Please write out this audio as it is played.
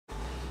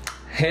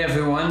Hey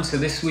everyone, so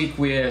this week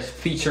we're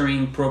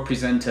featuring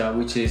ProPresenter,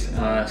 which is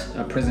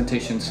a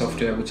presentation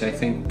software which I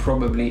think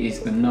probably is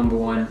the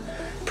 #1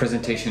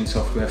 presentation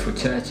software for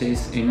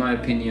churches. In my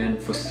opinion,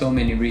 for so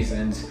many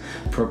reasons,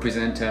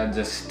 ProPresenter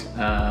just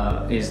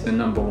is the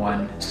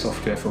 #1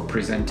 software for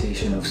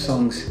presentation of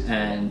songs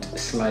and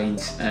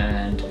slides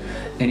and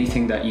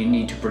anything that you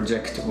need to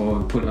project or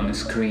put on a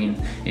screen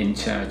in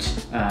church,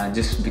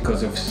 just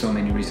because of so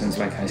many reasons,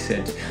 like I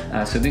said.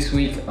 So this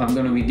week I'm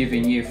going to be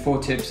giving you 4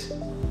 tips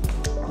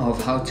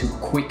of how to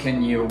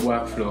quicken your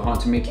workflow, how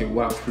to make your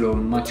workflow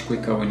much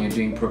quicker when you're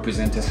doing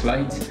ProPresenter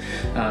slides.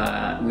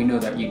 We know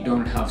that you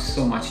don't have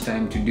so much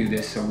time to do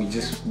this, so we're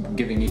just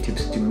giving you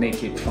tips to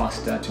make it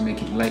faster, to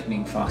make it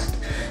lightning fast,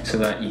 so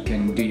that you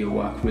can do your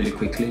work really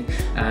quickly.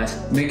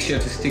 Make sure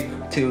to stick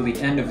till the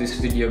end of this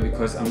video,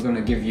 because I'm going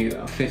to give you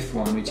a 5th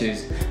one, which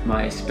is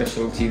my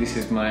specialty. This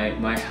is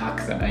my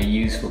hack that I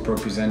use for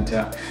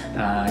ProPresenter.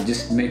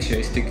 Just make sure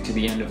you stick to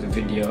the end of the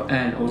video,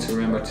 and also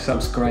remember to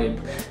subscribe,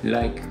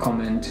 like,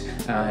 comment.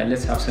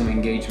 Let's have some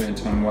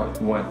engagement on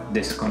what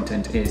this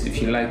content is.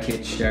 If you like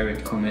it, share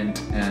it,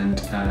 comment, and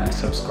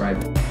subscribe.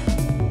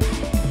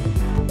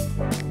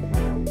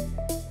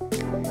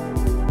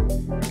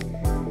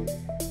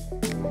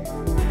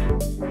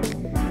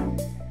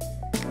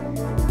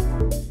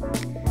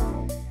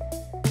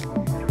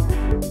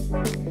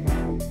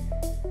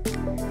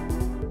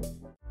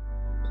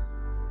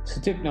 So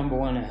tip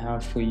 #1 I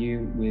have for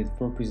you with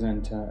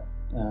ProPresenter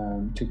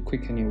to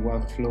quicken your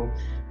workflow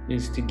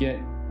is to get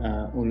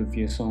all of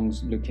your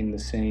songs looking the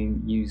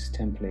same. Use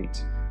templates.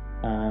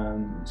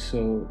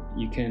 So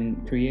you can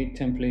create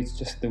templates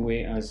just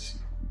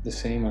the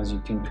same as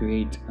you can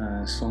create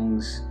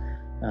songs,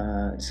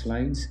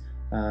 slides.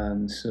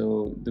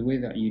 So the way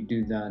that you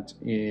do that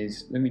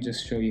is, let me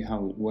just show you how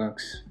it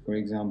works. For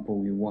example,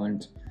 we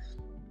want,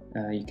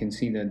 you can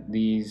see that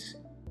these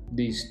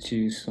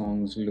 2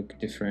 songs look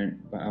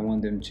different, but I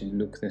want them to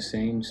look the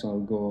same. So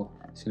I'll go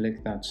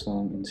select that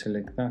song and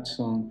select that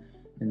song,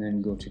 and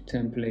then go to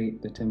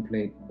template. The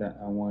template that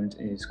I want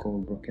is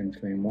called Broken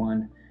Frame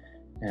 1,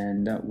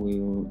 and that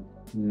will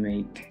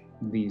make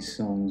these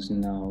songs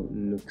now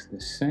look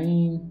the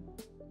same.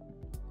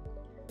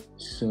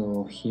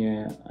 So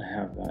here I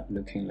have that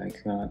looking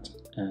like that,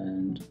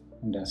 and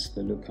that's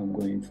the look I'm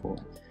going for.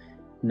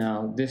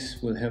 Now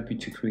this will help you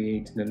to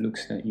create the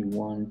looks that you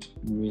want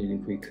really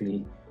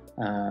quickly.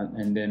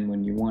 And then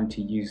when you want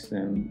to use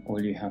them,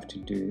 all you have to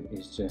do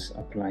is just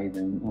apply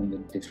them on the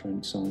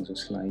different songs or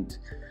slides.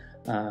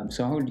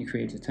 So how do you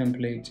create a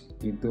template?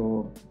 You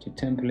go to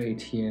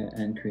template here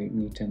and create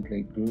new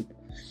template group.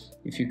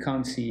 If you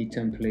can't see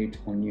template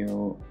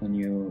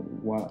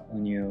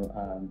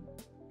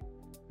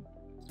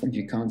if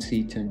you can't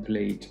see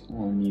template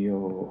on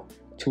your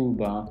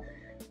toolbar,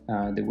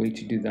 the way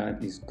to do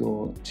that is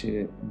go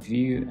to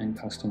view and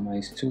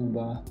customize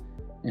toolbar.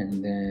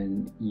 And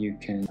then you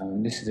can,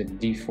 this is a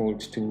default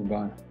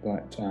toolbar,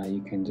 but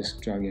you can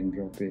just drag and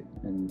drop it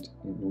and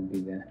it will be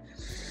there.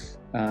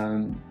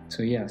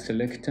 So yeah,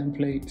 select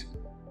template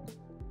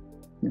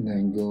and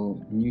then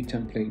go new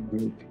template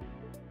group,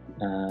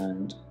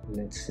 and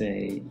let's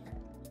say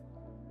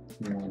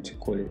we want to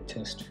call it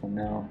test for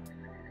now.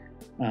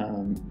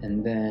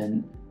 And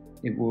then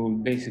it will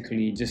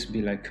basically just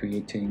be like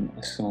creating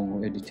a song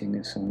or editing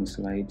a song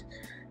slide.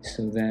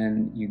 So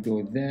then you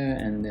go there,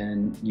 and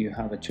then you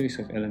have a choice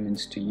of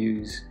elements to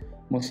use.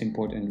 Most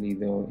importantly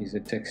though is the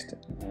text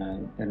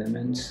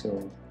elements.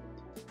 So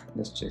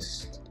let's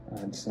just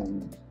add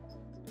some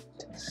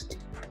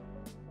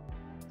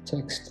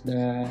text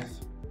there.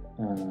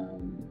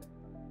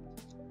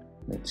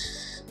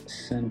 Let's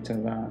center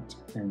that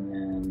and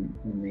then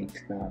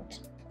make that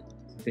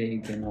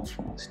big enough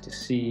for us to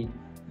see.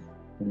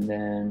 And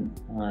then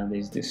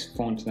there's this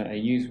font that I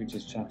use, which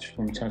is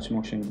from Church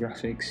Motion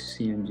Graphics,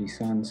 CMG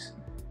Sans.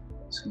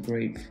 It's a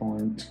great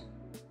font.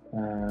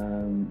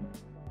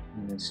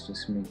 Let's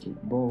just make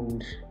it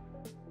bold.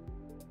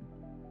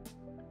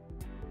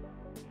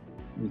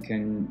 You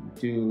can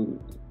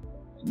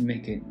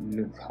make it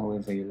look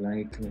however you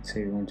like. Let's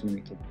say we want to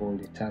make it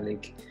bold,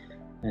 italic.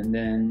 And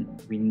then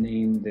we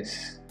name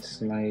this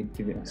slide,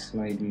 give it a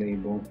slide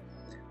label,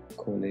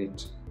 call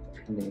it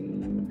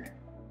plain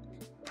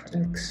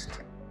text.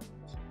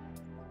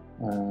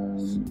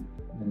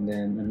 And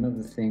then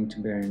another thing to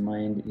bear in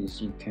mind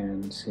is you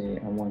can say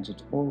I want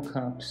it all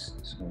caps.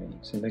 Sorry,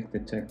 select the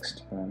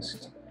text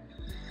first.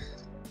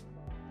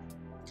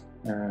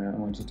 I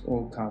want it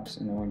all caps,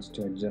 and I want it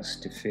to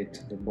adjust to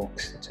fit the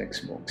box, the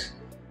text box,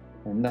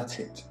 and that's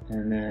it.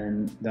 And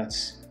then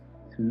that's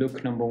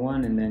look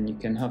 #1, and then you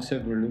can have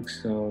several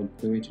looks. So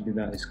the way to do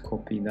that is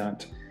copy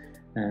that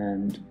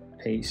and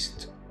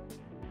paste.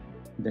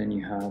 Then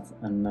you have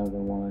another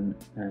one,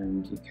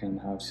 and you can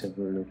have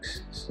several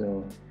looks.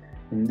 So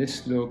in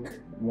this look,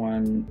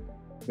 one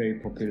very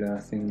popular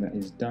thing that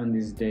is done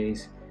these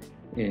days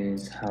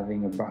is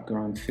having a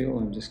background fill.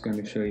 I'm just going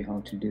to show you how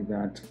to do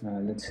that.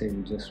 Let's say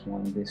we just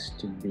want this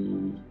to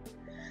be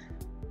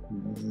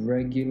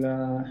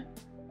regular,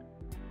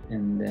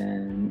 and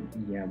then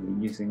yeah,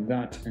 we're using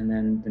that. And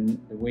then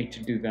the way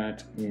to do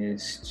that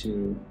is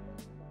to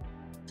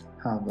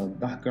have a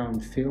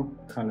background fill,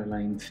 color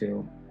line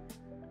fill,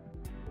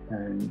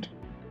 and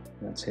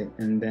that's it.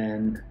 And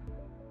then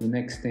the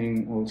next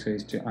thing also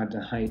is to add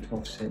a height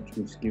offset,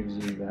 which gives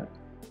you that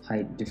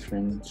height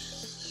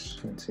difference.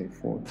 Let's say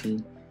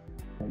 40.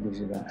 That gives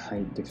you that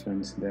height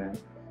difference there.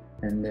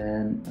 And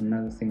then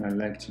another thing I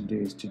like to do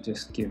is to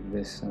just give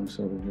this some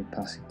sort of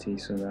opacity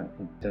so that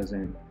it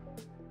doesn't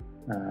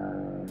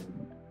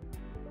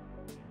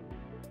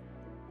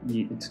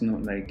it's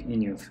not like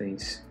in your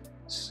face.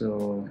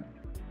 So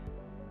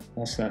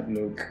that's that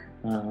look.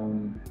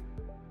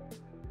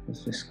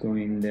 Let's just go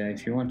in there.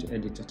 If you want to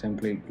edit a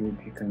template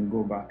group, you can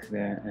go back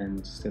there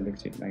and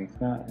select it like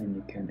that, and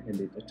you can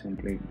edit a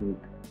template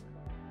group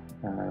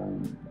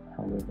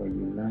however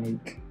you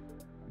like.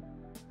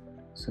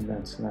 So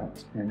that's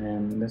that. And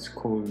then let's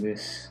call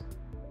this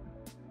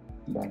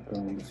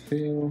background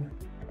fill.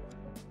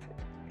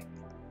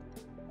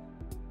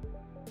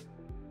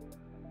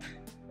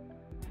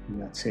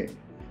 That's it.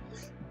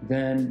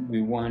 Then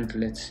we want,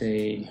 let's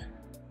say,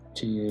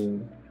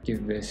 to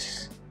give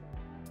this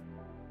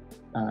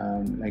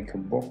like a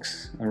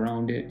box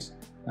around it.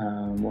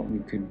 What we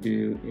could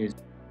do is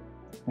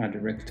add a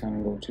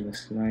rectangle to the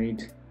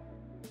slide.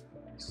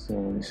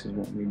 So this is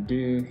what we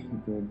do.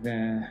 You go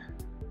there,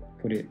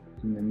 put it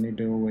in the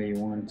middle where you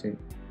want it,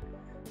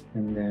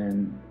 and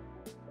then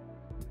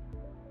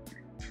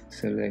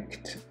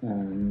select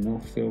no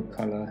fill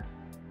color,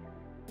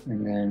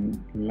 and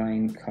then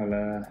line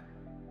color.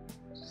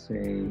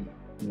 Say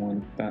we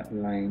want that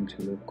line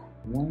to look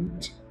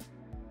white,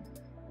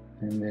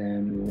 and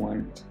then we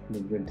want the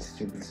width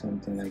to be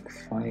something like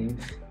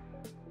 5,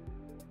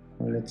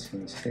 or let's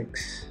say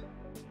 6.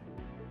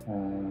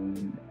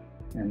 And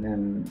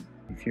then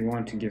if you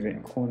want to give it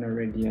a corner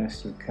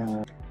radius, you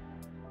can.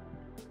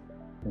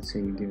 Let's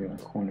say we give it a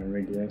corner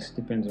radius,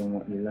 depends on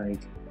what you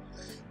like.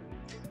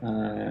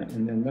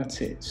 And then that's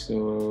it.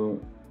 So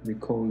we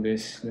call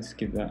this, let's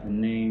give that a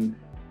name,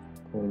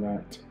 call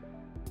that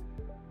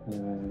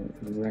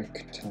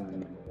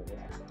rectangle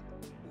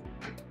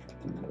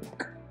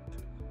look.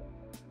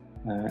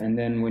 And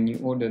then when you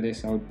order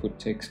this, I would put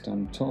text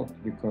on top,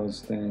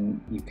 because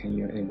then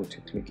you're able to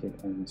click it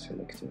and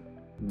select it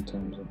in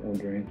terms of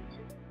ordering.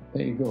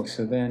 There you go.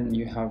 So then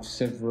you have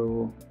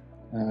several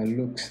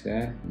looks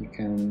there. You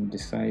can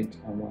decide,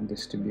 I want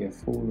this to be a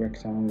full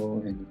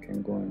rectangle, and you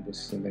can go and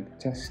just select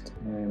test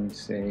and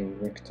say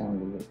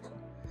rectangle look,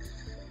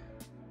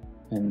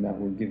 and that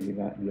will give you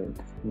that look,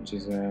 which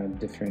is a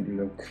different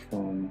look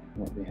from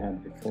what we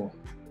had before.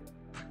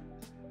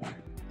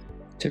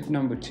 Tip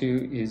number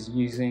 2 is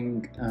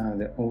using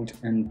the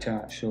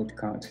Alt-Enter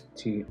shortcut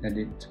to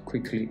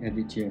quickly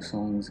edit your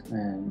songs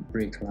and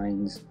break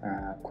lines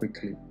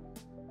quickly.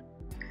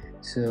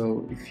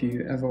 So if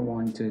you ever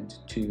wanted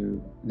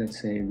to, let's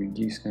say,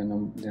 reduce the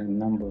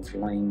number of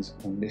lines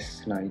on this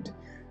slide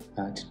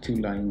to 2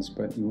 lines,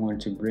 but you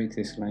want to break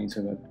this line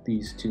so that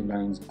these 2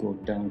 lines go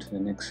down to the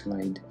next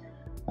slide,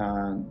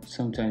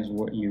 sometimes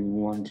what you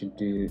want to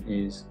do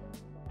is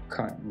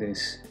cut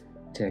this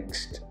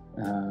text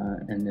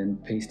and then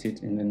paste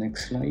it in the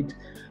next slide.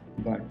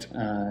 But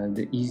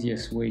the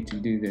easiest way to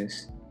do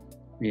this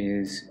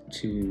is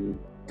to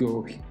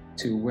go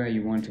to where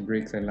you want to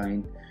break the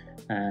line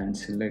and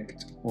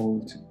select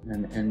Alt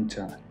and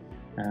Enter.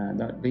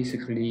 That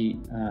basically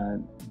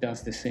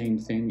does the same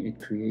thing.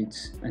 It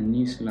creates a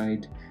new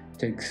slide,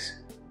 takes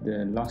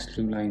the last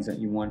 2 lines that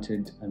you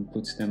wanted and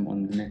puts them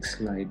on the next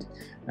slide,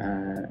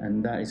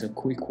 and that is a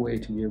quick way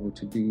to be able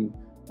to do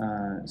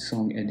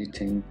song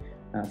editing.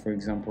 For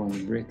example, when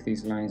you break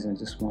these lines, I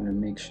just want to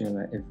make sure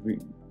that every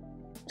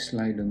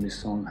slide on this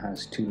song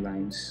has 2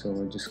 lines,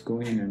 so just go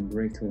in and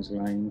break those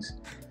lines,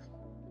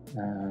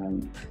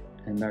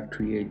 and that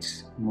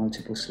creates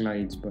multiple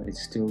slides, but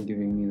it's still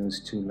giving me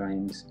those 2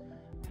 lines.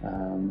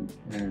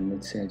 And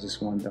let's say I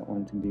just want that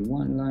one to be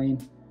 1 line.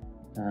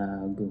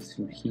 Go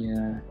through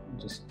here,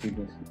 just do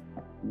this,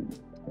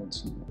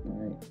 that's not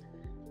right.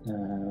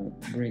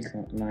 Break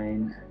that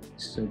line.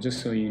 So just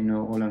so you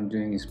know, all I'm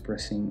doing is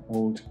pressing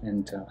Alt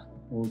Enter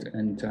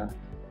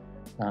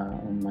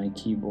on my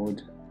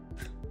keyboard,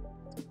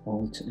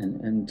 Alt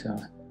and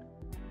Enter,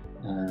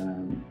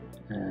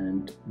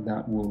 and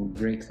that will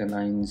break the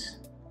lines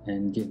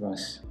and give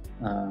us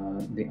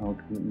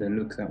the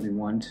look that we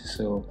want.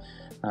 So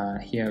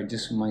here,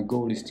 just my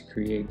goal is to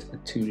create a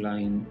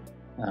 2-line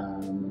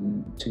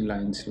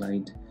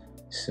slide.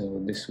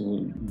 So this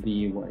will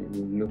be what it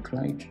will look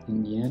like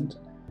in the end.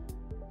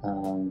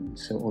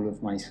 So all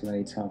of my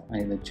slides have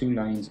either 2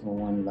 lines or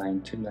 1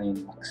 line,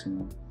 2-line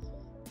maximum.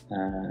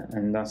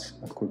 And that's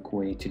a quick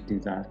way to do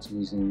that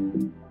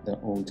using the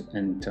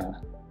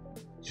Alt-Enter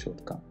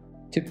shortcut.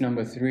 Tip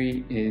number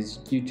 3 is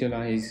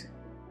utilize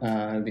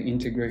the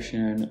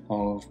integration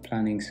of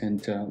Planning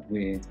Center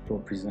with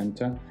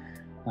ProPresenter.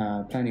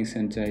 Planning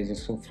Center is a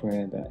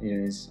software that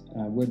is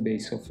a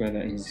web-based software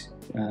that is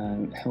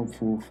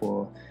helpful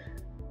for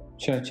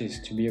churches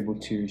to be able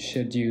to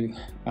schedule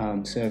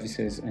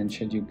services and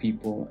schedule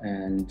people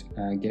and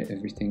get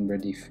everything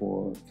ready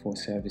for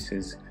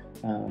services.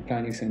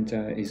 Planning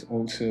Center is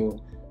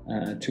also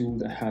a tool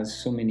that has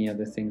so many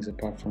other things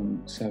apart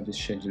from service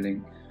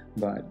scheduling,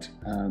 but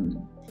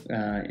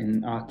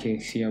in our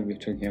case here we're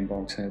talking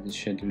about service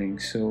scheduling.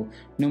 So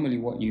normally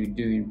what you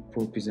do in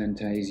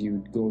ProPresenter is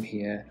you'd go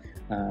here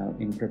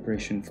in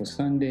preparation for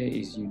Sunday,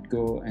 is you'd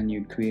go and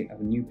you'd create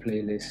a new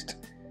playlist,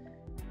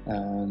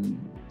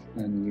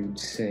 and you'd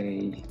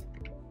say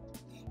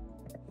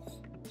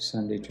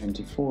Sunday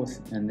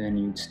 24th, and then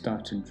you'd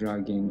start to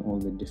drag in all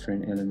the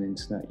different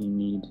elements that you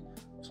need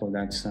for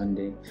that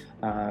Sunday.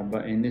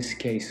 But in this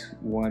case,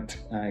 what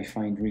I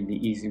find really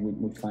easy,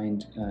 we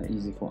find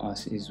easy for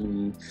us, is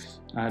we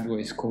add what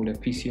is called a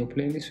PCO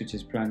playlist, which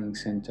is Planning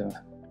Center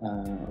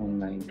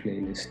online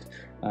playlist.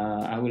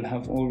 I will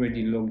have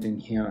already logged in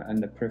here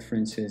under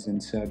preferences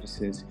and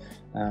services.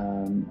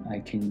 I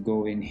can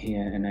go in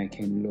here and I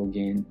can log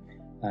in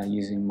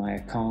using my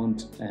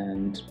account,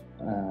 and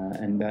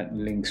that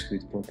links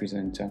with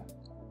ProPresenter.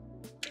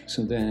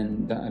 So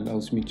then that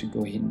allows me to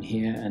go in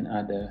here and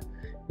add a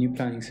new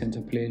Planning Center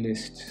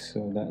playlist.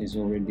 So that is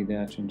already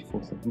there,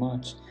 24th of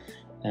March,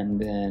 and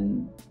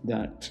then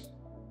that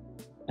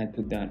I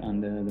put that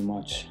under the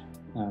March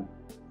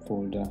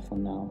folder for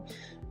now.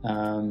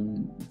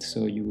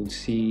 So you will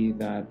see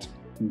that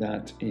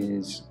that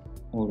is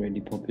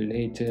already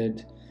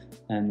populated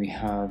and we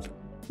have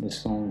the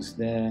songs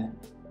there.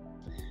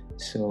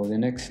 So the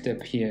next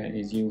step here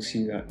is you'll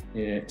see that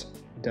it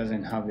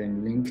doesn't have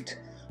them linked.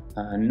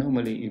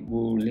 Normally it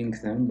will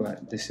link them,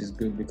 but this is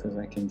good because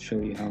I can show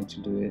you how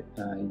to do it.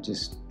 You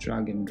just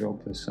drag and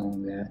drop the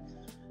song there,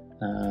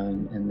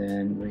 and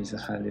then raise a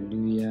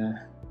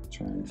hallelujah.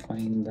 Try and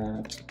find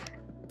that.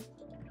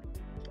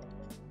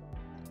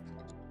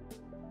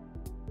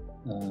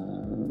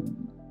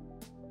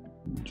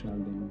 Drag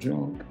and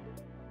drop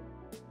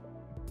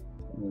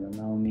will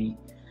allow me,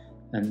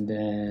 and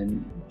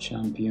then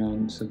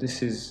champion. So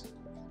this is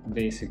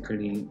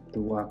basically the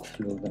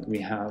workflow that we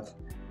have,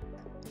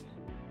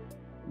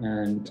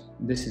 and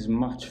this is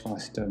much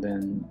faster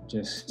than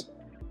just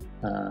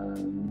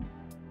than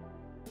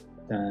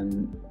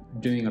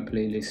doing a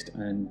playlist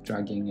and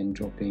dragging and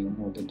dropping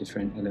all the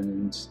different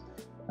elements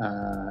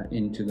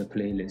into the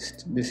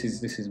playlist. This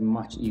is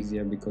much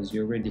easier because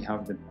you already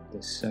have the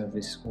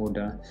service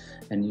order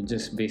and you're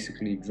just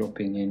basically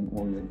dropping in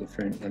all the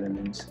different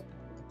elements.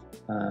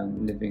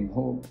 Living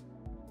Hope,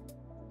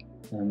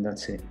 and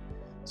that's it.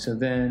 So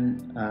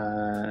then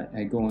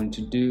I go on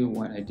to do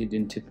what I did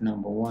in tip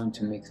number 1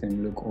 to make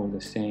them look all the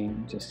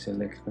same. Just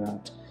select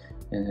that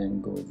and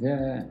then go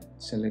there,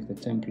 select the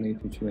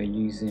template which we're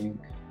using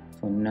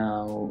for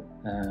now,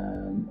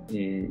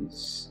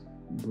 is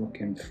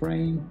Broken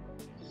Frame.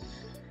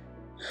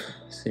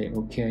 Say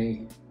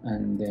OK,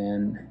 and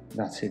then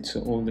that's it.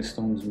 So all the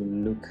songs will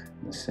look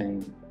the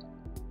same.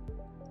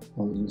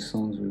 All the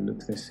songs will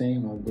look the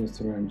same. I'll go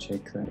through and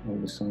check that all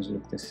the songs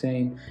look the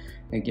same.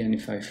 Again,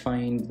 if I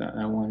find that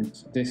I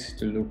want this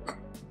to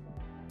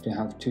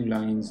have 2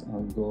 lines,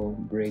 I'll go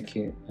break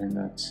it, and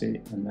that's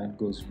it. And that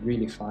goes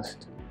really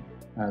fast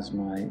as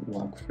my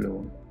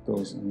workflow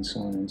goes, and so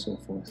on and so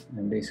forth.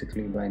 And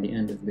basically by the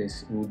end of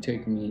this, it will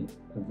take me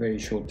a very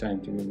short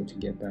time to be able to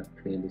get that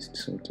playlist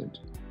sorted.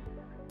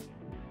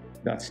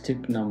 That's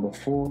tip number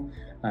 4,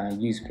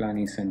 use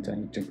Planning Center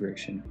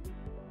integration.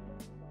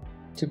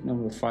 Tip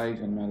number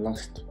 5, and my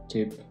last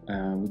tip,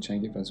 which I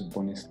give as a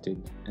bonus tip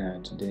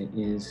today,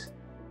 is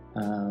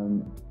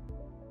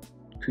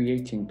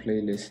creating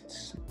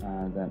playlists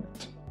that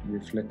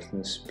reflect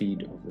the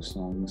speed of the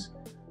songs.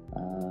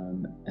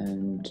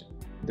 And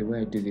the way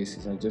I do this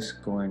is I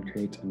just go and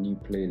create a new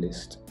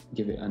playlist,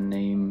 give it a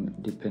name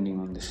depending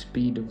on the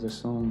speed of the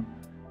song,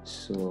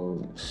 so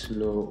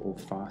slow or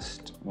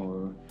fast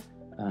or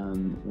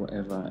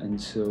whatever. And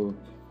so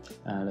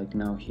like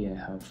now here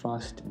I have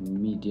fast and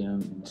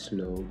medium and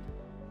slow,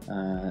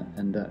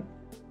 and that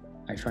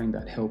I find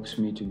that helps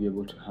me to be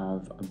able to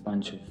have a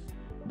bunch of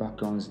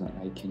backgrounds that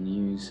I can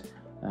use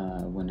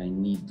when I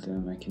need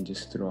them. I can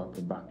just throw up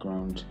a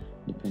background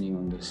depending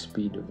on the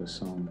speed of the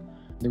song.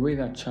 The way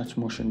that Church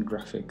Motion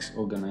Graphics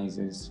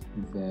organizes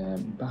their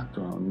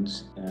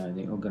backgrounds,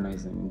 they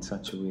organize them in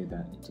such a way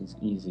that it is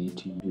easy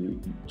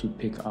to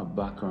pick up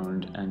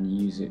background and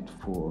use it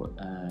for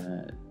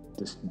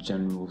this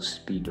general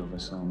speed of a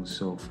song.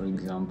 So for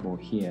example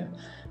here,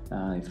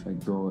 if I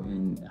go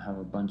and have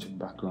a bunch of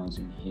backgrounds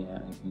in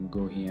here, I can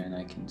go here and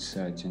I can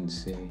search and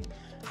say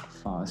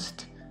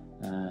fast,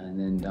 and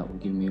then that will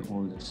give me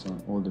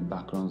all the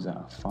backgrounds that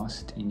are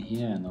fast in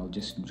here, and I'll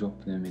just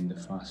drop them in the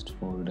fast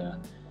folder.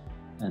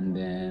 And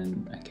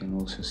then I can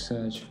also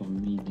search for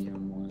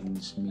medium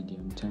ones,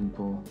 medium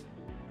tempo.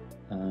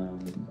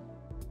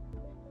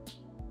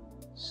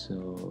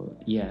 So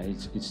yeah,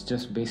 it's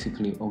just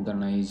basically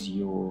organize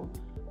your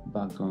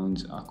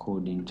backgrounds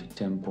according to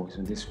tempo.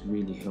 So this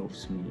really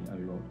helps me a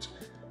lot.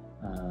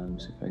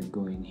 So if I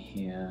go in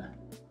here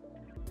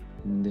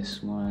in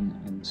this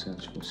one and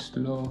search for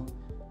slow,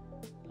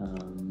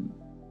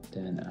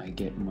 then I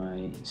get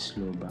my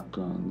slow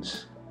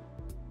backgrounds,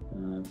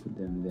 put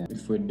them there.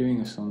 If we're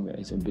doing a song that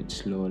is a bit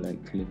slow,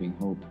 like Living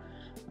Hope,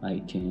 I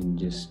can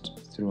just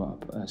throw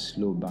up a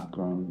slow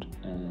background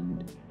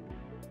and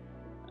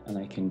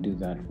I can do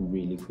that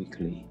really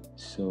quickly.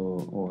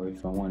 So, or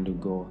if I want to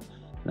go,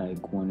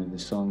 like one of the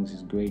songs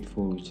is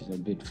Grateful, which is a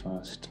bit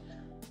fast,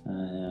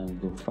 I'll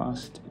go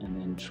fast and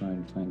then try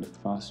and find a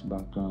fast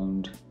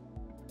background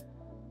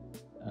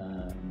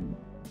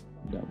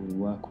that will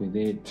work with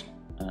it.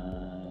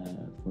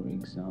 For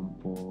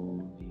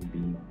example,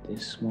 maybe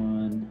this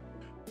one.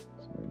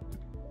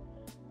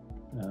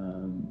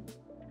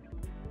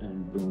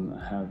 And boom,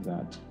 I have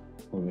that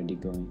already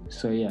going.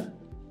 So yeah,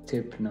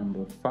 tip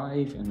number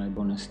 5 and my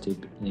bonus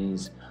tip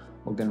is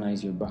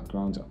organize your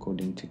backgrounds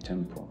according to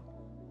tempo.